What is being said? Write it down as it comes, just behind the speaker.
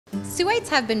Saultites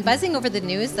have been buzzing over the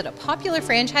news that a popular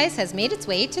franchise has made its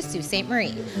way to Sault Ste.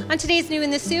 Marie. On today's New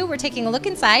in the Soo, we're taking a look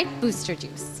inside Booster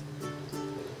Juice.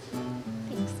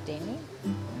 Thanks, Danny.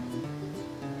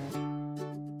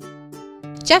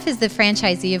 Jeff is the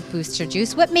franchisee of Booster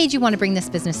Juice. What made you want to bring this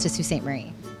business to Sault Ste.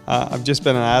 Marie? I've just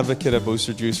been an advocate of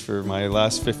Booster Juice for my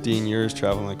last 15 years,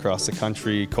 traveling across the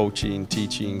country, coaching,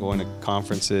 teaching, going to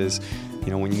conferences.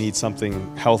 You know, when you need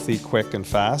something healthy, quick, and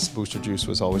fast, Booster Juice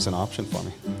was always an option for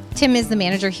me. Tim is the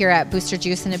manager here at Booster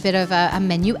Juice and a bit of a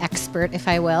menu expert, if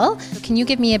I will. Can you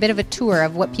give me a bit of a tour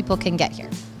of what people can get here?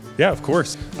 Yeah, of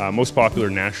course. Most popular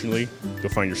nationally, you'll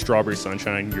find your Strawberry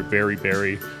Sunshine, your Berry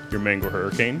Berry, your Mango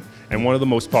Hurricane. And one of the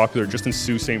most popular, just in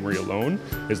Sault Ste. Marie alone,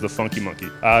 is the Funky Monkey.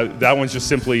 That one's just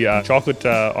simply chocolate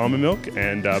almond milk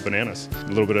and bananas. A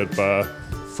little bit of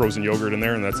frozen yogurt in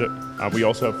there, and that's it. We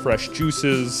also have fresh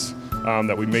juices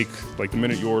that we make, like the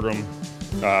minute you order them.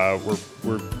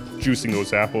 We're juicing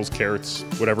those apples, carrots,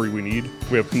 whatever we need.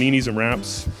 We have paninis and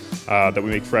wraps that we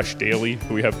make fresh daily.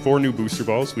 We have 4 new booster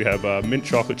balls. We have mint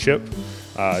chocolate chip,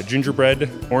 gingerbread,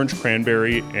 orange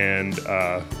cranberry, and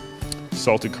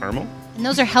salted caramel. And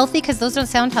those are healthy because those don't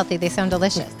sound healthy. They sound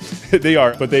delicious. They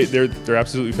are, but they're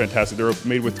absolutely fantastic. They're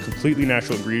made with completely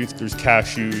natural ingredients. There's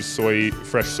cashews, soy,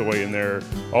 fresh soy in there,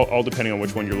 all depending on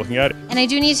which one you're looking at. And I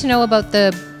do need to know about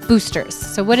the boosters.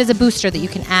 So what is a booster that you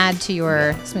can add to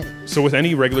your smoothie? So with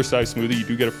any regular size smoothie, you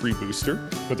do get a free booster,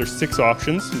 but there's 6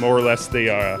 options. More or less, they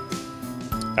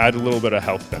add a little bit of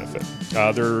health benefit.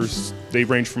 They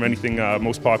range from anything,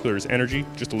 most popular is energy,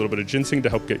 just a little bit of ginseng to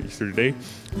help get you through the day.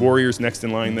 Warrior's next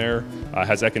in line there,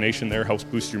 has echinacea there, helps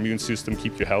boost your immune system,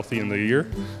 keep you healthy in the year,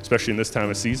 especially in this time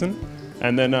of season.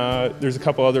 And then there's a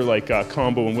couple other like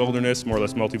Combo and Wilderness, more or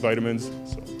less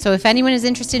multivitamins. So if anyone is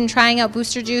interested in trying out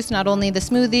Booster Juice, not only the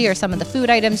smoothie or some of the food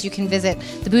items, you can visit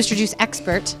the Booster Juice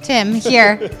expert, Tim,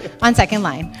 here on Second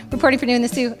Line. Reporting for New in the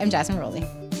Soo, I'm Jasmyn Rowley.